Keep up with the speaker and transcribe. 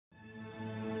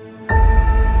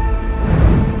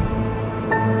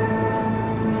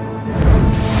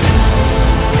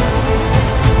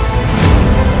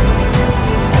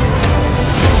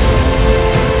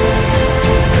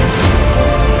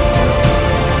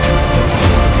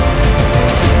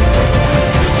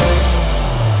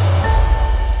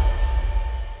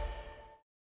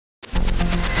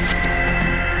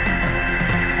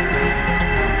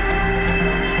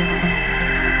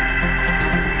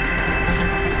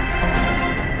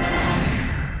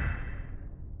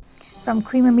From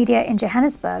Creamer Media in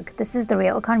Johannesburg, this is the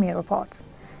Real Economy Report.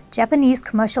 Japanese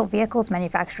commercial vehicles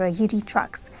manufacturer UD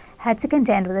Trucks had to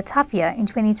contend with a tough year in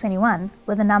 2021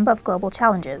 with a number of global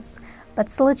challenges, but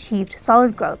still achieved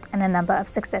solid growth and a number of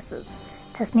successes.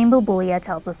 Tasneem Bulbulia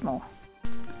tells us more.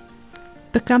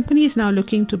 The company is now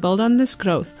looking to build on this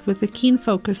growth with a keen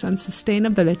focus on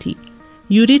sustainability.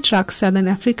 UD Trucks Southern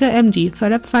Africa MD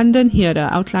Philip van den Heere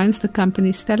outlines the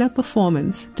company's stellar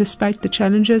performance despite the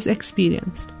challenges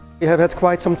experienced. We have had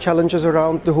quite some challenges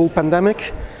around the whole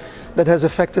pandemic that has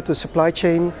affected the supply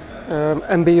chain,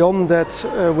 and beyond that,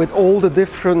 with all the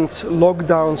different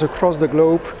lockdowns across the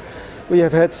globe, we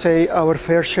have had, our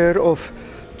fair share of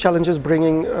challenges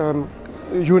bringing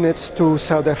units to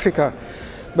South Africa.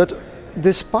 But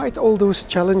despite all those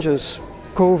challenges,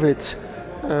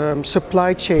 COVID,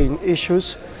 supply chain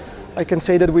issues, I can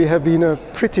say that we have been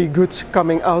pretty good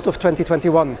coming out of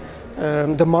 2021.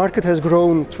 The market has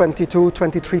grown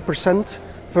 22–23%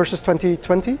 versus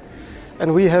 2020,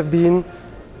 and we have been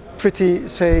pretty,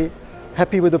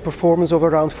 happy with the performance of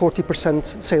around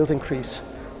 40% sales increase.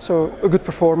 So a good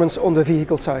performance on the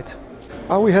vehicle side.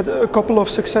 We had a couple of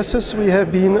successes. We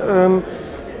have been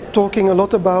talking a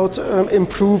lot about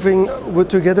improving,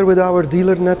 together with our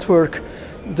dealer network,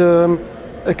 the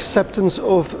acceptance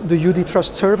of the UD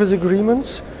Trust service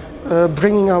agreements,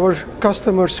 bringing our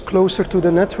customers closer to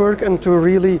the network and to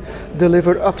really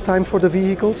deliver uptime for the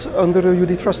vehicles under the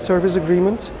UD Trust service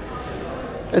agreement.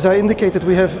 As I indicated,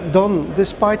 we have done,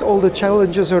 despite all the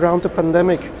challenges around the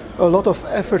pandemic, a lot of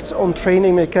efforts on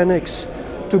training mechanics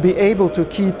to be able to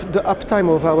keep the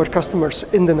uptime of our customers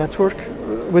in the network,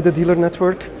 with the dealer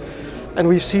network. And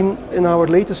we've seen in our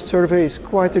latest surveys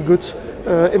quite a good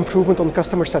improvement on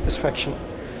customer satisfaction.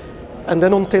 And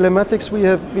then on telematics, we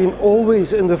have been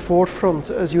always in the forefront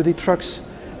as UD Trucks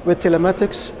with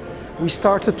telematics. We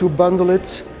started to bundle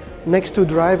it next to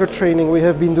driver training. We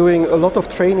have been doing a lot of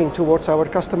training towards our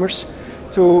customers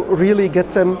to really get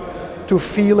them to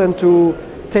feel and to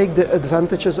take the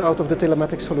advantages out of the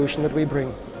telematics solution that we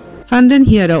bring. Van den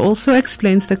Heere also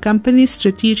explains the company's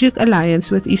strategic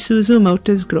alliance with Isuzu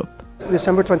Motors Group.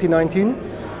 December 2019,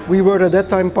 we were at that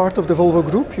time part of the Volvo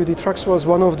Group. UD Trucks was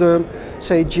one of the,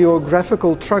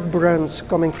 geographical truck brands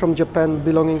coming from Japan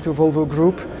belonging to Volvo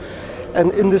Group.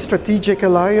 And in the strategic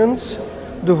alliance,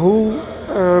 the whole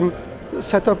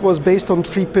setup was based on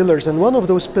 3 pillars. And one of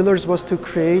those pillars was to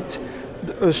create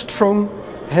a strong,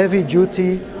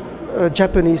 heavy-duty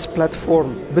Japanese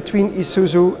platform between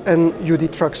Isuzu and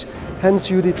UD Trucks.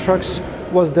 Hence, UD Trucks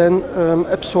was then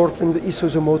absorbed in the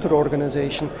Isuzu Motor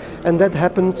organization. And that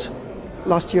happened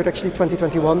last year, actually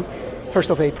 2021, 1st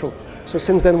of April. So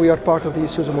since then we are part of the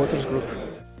Isuzu Motors Group.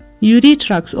 UD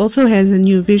Trucks also has a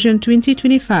new Vision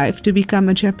 2025 to become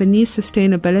a Japanese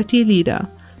sustainability leader,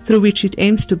 through which it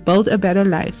aims to build a better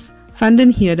life. Van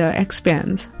den Heere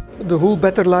expands. The whole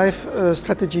Better Life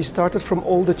strategy started from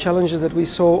all the challenges that we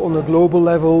saw on a global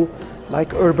level, like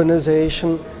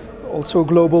urbanization, also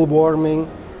global warming,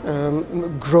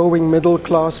 growing middle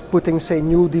class, putting,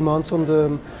 new demands on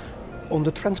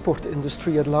the transport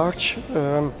industry at large.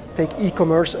 Take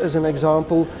e-commerce as an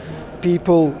example.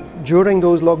 People during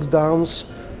those lockdowns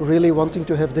really wanting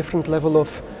to have different level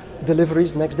of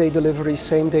deliveries, next day delivery,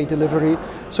 same day delivery.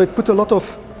 So it put a lot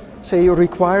of,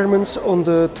 requirements on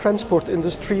the transport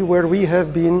industry where we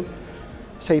have been,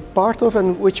 part of,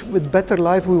 and which with Better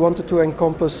Life we wanted to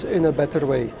encompass in a better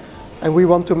way. And we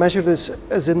want to measure this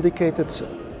as indicated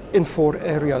in 4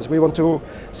 areas. We want to,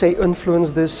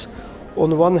 influence this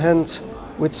on one hand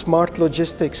with smart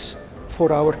logistics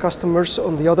for our customers,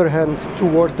 on the other hand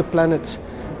towards the planet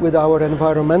with our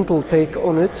environmental take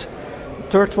on it.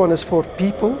 Third one is for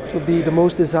people to be the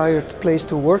most desired place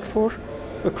to work for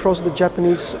across the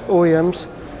Japanese OEMs.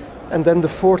 And then the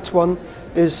fourth one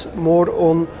is more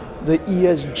on the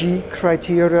ESG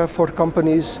criteria for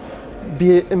companies,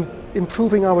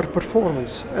 improving our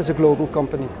performance as a global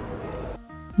company.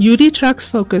 UD Trucks'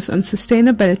 focus on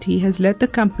sustainability has led the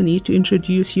company to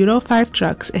introduce Euro 5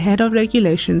 trucks ahead of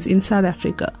regulations in South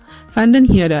Africa. Van den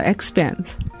Heere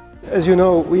expands. As you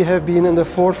know, we have been in the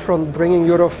forefront bringing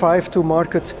Euro 5 to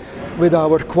market with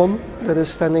our Quon that is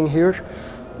standing here,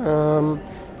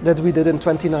 that we did in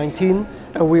 2019.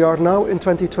 And we are now in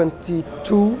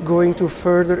 2022 going to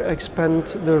further expand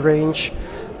the range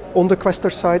on the Quester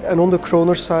side and on the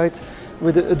Kroner side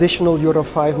with additional Euro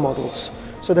 5 models.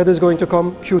 So that is going to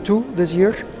come Q2 this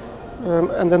year,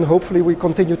 and then hopefully we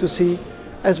continue to see,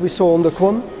 as we saw on the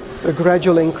Quon, a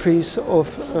gradual increase of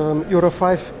Euro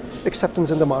 5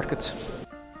 acceptance in the market.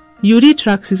 UD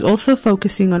Trucks is also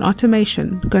focusing on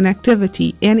automation,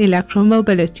 connectivity and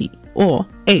electromobility, or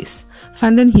ACE.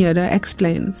 Van den Heere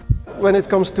explains. when it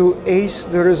comes to ACE,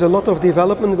 there is a lot of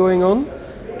development going on.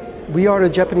 We are a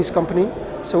Japanese company,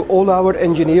 so all our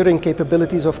engineering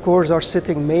capabilities, of course, are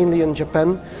sitting mainly in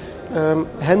Japan.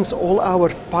 Hence, all our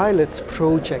pilot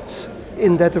projects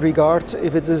in that regard,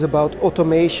 if it is about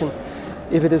automation,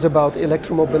 if it is about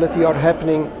electromobility, are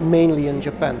happening mainly in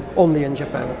Japan, only in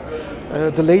Japan.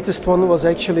 The latest one was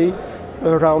actually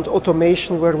around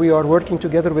automation, where we are working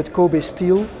together with Kobe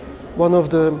Steel, one of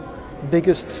the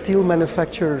biggest steel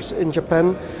manufacturers in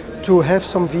Japan, to have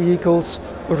some vehicles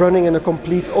running in a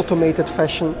complete automated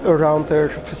fashion around their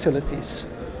facilities.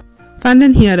 Van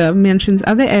den Heere mentions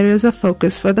other areas of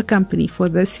focus for the company for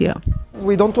this year.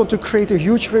 We don't want to create a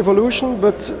huge revolution,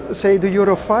 but say the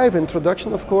Euro 5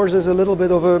 introduction, of course, is a little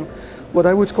bit of what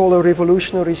I would call a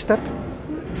revolutionary step,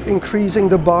 increasing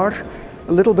the bar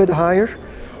a little bit higher.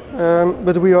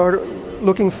 But we are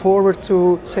looking forward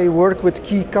to, say, work with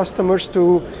key customers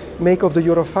to make of the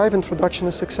Euro 5 introduction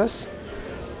a success.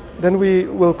 Then we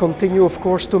will continue, of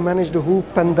course, to manage the whole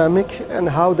pandemic and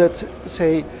how that,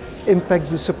 say, impacts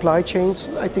the supply chains.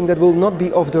 I think that will not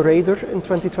be off the radar in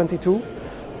 2022.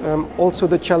 Also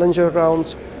the challenge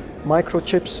around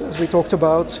microchips, as we talked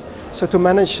about. So to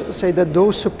manage, say, that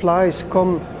those supplies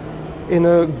come in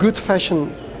a good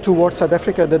fashion towards South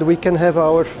Africa, that we can have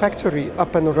our factory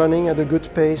up and running at a good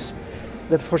pace,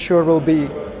 that for sure will be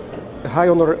high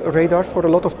on the radar for a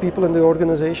lot of people in the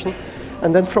organization.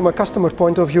 And then from a customer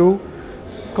point of view,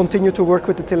 continue to work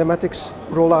with the telematics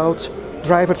rollout,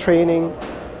 driver training,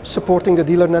 supporting the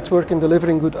dealer network and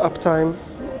delivering good uptime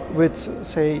with,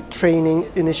 say,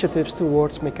 training initiatives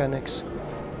towards mechanics.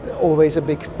 Always a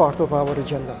big part of our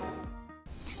agenda.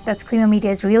 That's Creamer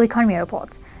Media's Real Economy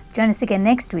Report. Join us again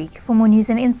next week for more news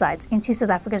and insights into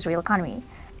South Africa's real economy.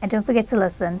 And don't forget to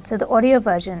listen to the audio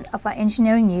version of our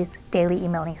Engineering News daily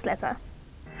email newsletter.